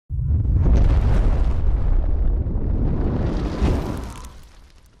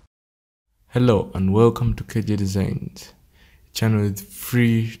Hello and welcome to KJ Designs, a channel with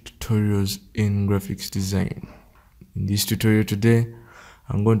free tutorials in graphics design. In this tutorial today,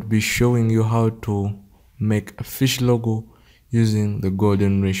 I'm going to be showing you how to make a fish logo using the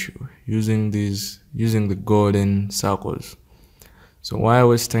golden ratio, using the golden circles. So why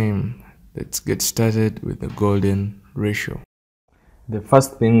waste time? Let's get started with the golden ratio. The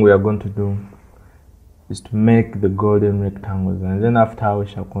first thing we are going to do is to make the golden rectangles, and then after we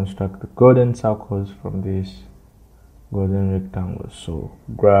shall construct the golden circles from these golden rectangles. So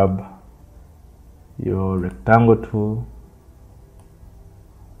grab your rectangle tool,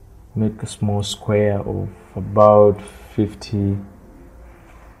 make a small square of about 50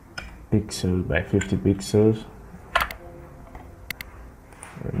 pixels by 50 pixels,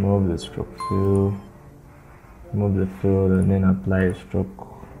 remove the stroke fill, remove the fill, and then apply a stroke.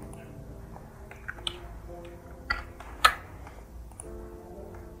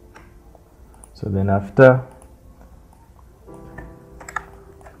 So then after,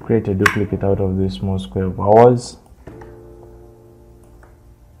 create a duplicate out of this small square of ours.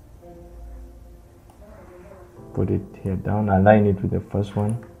 Put it here down, align it with the first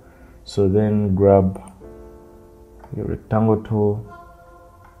one. So then grab your rectangle tool,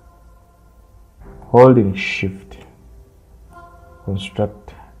 holding shift,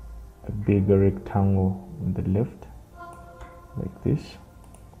 construct a bigger rectangle on the left, like this.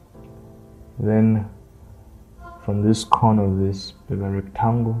 Then from this corner of this bigger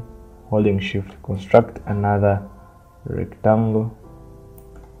rectangle, holding shift, construct another rectangle,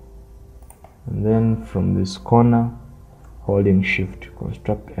 and then from this corner, holding shift,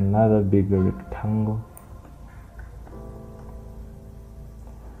 construct another bigger rectangle,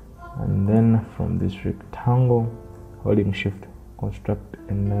 and then from this rectangle, holding shift, construct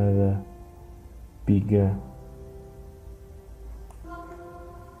another bigger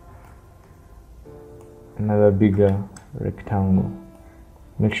rectangle.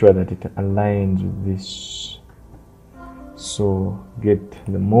 Make sure that it aligns with this. So get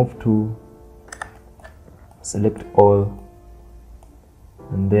the move tool, select all,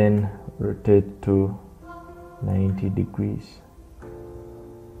 and then rotate to 90 degrees.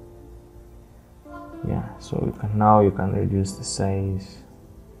 Yeah, so you can reduce the size.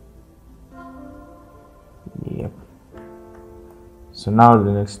 Yep. So now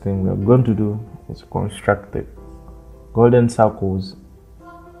the next thing we are going to do is construct the golden circles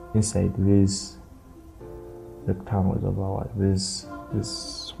inside these rectangles of ours, these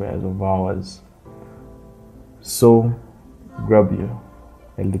squares of ours. So grab your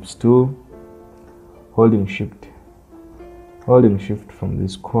ellipse tool, holding shift from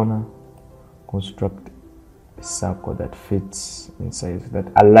this corner, construct a circle that fits inside,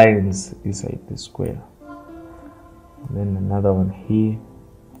 that aligns inside the square. Then another one here.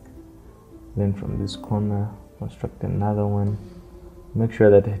 Then from this corner, construct another one. Make sure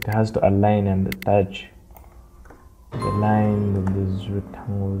that it has to align and touch the line of these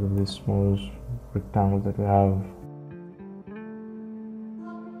rectangles, of these small rectangles that we have.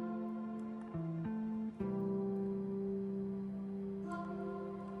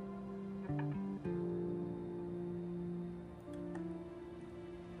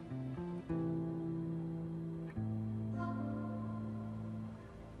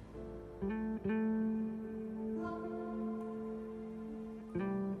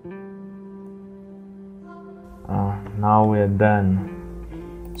 Now we are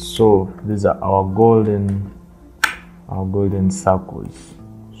done. So these are our golden circles.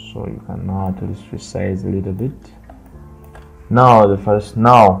 So you can now at least resize a little bit.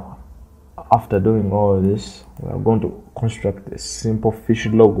 Now after doing all this, we are going to construct a simple fish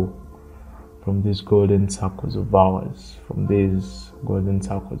logo from these golden circles of ours.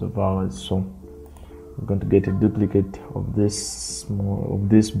 So we're going to get a duplicate of this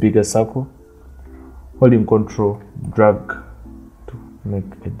bigger circle. Holding Control, drag to make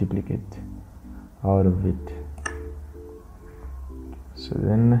a duplicate out of it. So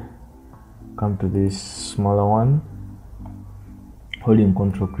then come to this smaller one, holding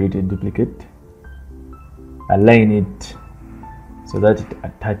Control, create a duplicate, align it so that it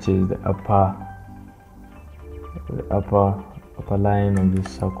attaches the upper line of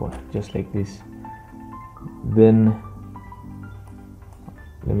this circle, just like this. Then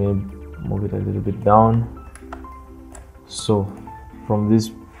let me move it a little bit down. So from this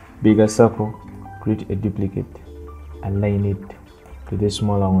bigger circle, create a duplicate, align it to this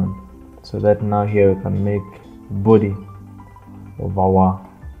smaller one, so that now here we can make body of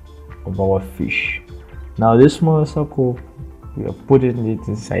our fish. Now this smaller circle, we are putting it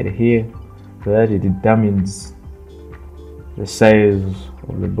inside here so that it determines the size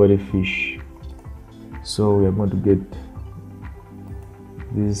of the body fish. So we are going to get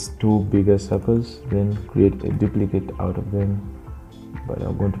these two bigger circles, then create a duplicate out of them, but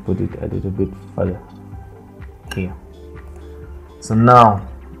I'm going to put it a little bit further here. So now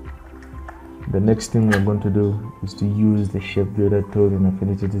the next thing we're going to do is to use the shape builder tool in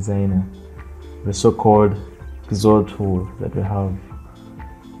Affinity Designer, the so-called XOR tool that we have.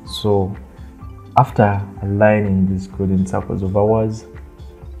 So after aligning these golden circles of ours,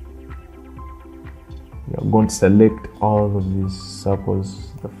 we are going to select all of these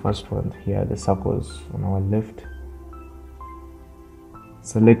circles. The first one here, the circles on our left,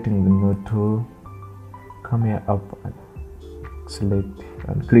 selecting the node tool, come here up and select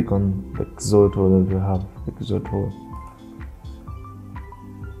and click on the XOR tool that we have, the XOR tool.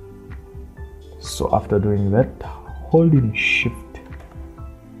 So after doing that, holding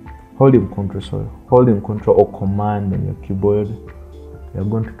Control or Command on your keyboard, you're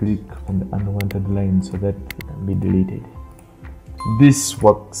going to click on the unwanted line so that it can be deleted. This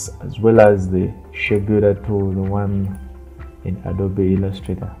works as well as the shape builder tool, the one in Adobe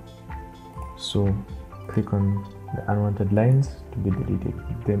Illustrator. So click on the unwanted lines to be deleted.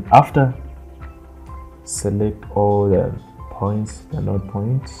 Then after, select all the points, the node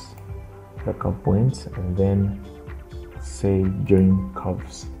points, the curve points, and then say join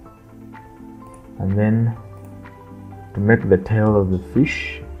curves. And then to make the tail of the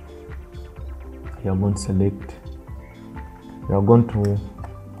fish, you are going to select, you are going to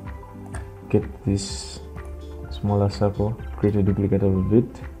get this smaller circle, create a duplicate of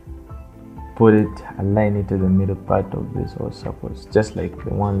it, put it, align it to the middle part of this all circles, just like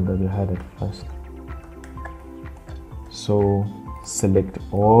the one that we had at first. So select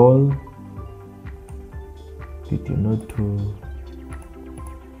all, click your node tool,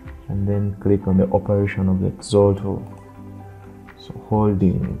 and then click on the operation of the XOR tool. So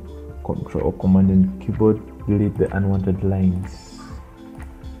holding Control or Command on the keyboard, delete the unwanted lines.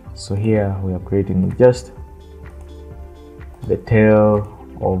 So here we are creating just the tail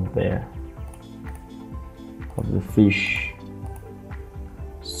of the fish.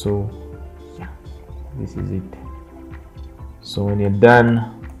 So yeah, this is it. So when you're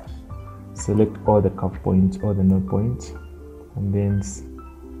done, select all the curve points, all the node points, and then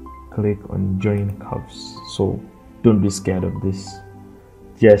click on join curves. So don't be scared of this,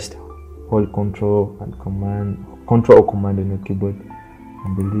 just hold Control or Command on your keyboard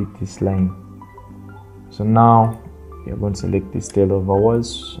and delete this line. So now we are going to select this tail of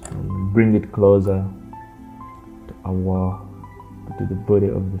ours and bring it closer to the body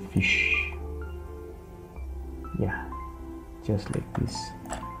of the fish. Yeah, just like this.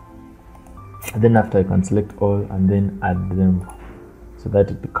 And then after, I can select all and then add them so that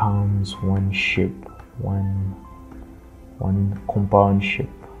it becomes one shape, one compound shape.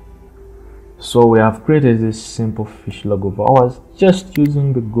 So we have created this simple fish logo of ours just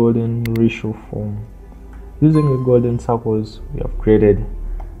using the golden ratio form. Using the golden circles, we have created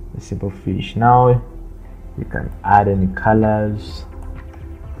a simple fish. Now you can add any colors.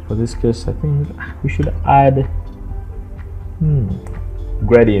 For this case, I think we should add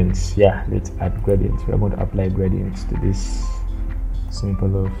gradients. Yeah, let's add gradients. We are going to apply gradients to this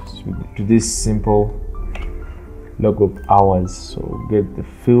simple logo of ours. So get the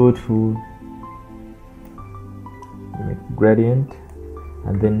fill tool, make gradient,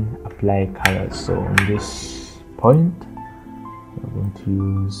 and then apply colors. So on this point, we're going to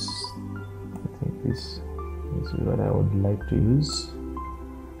use, I think this is what I would like to use,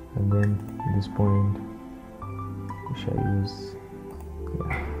 and then at this point we shall use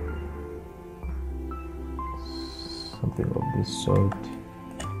something of this sort.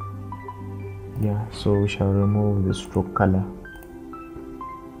 Yeah, so we shall remove the stroke color.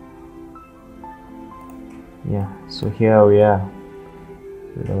 Yeah, so here we are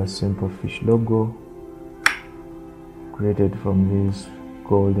with our simple fish logo created from these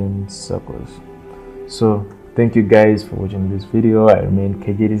golden circles. So thank you guys for watching this video. I remain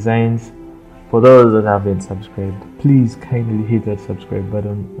KJ Designs. For those that haven't subscribed, please kindly hit that subscribe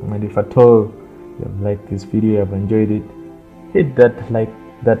button, and if at all you have liked this video, you have enjoyed it, hit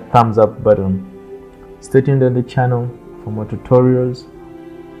that thumbs up button. Stay tuned on the channel for more tutorials.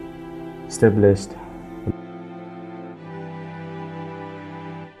 Stay blessed.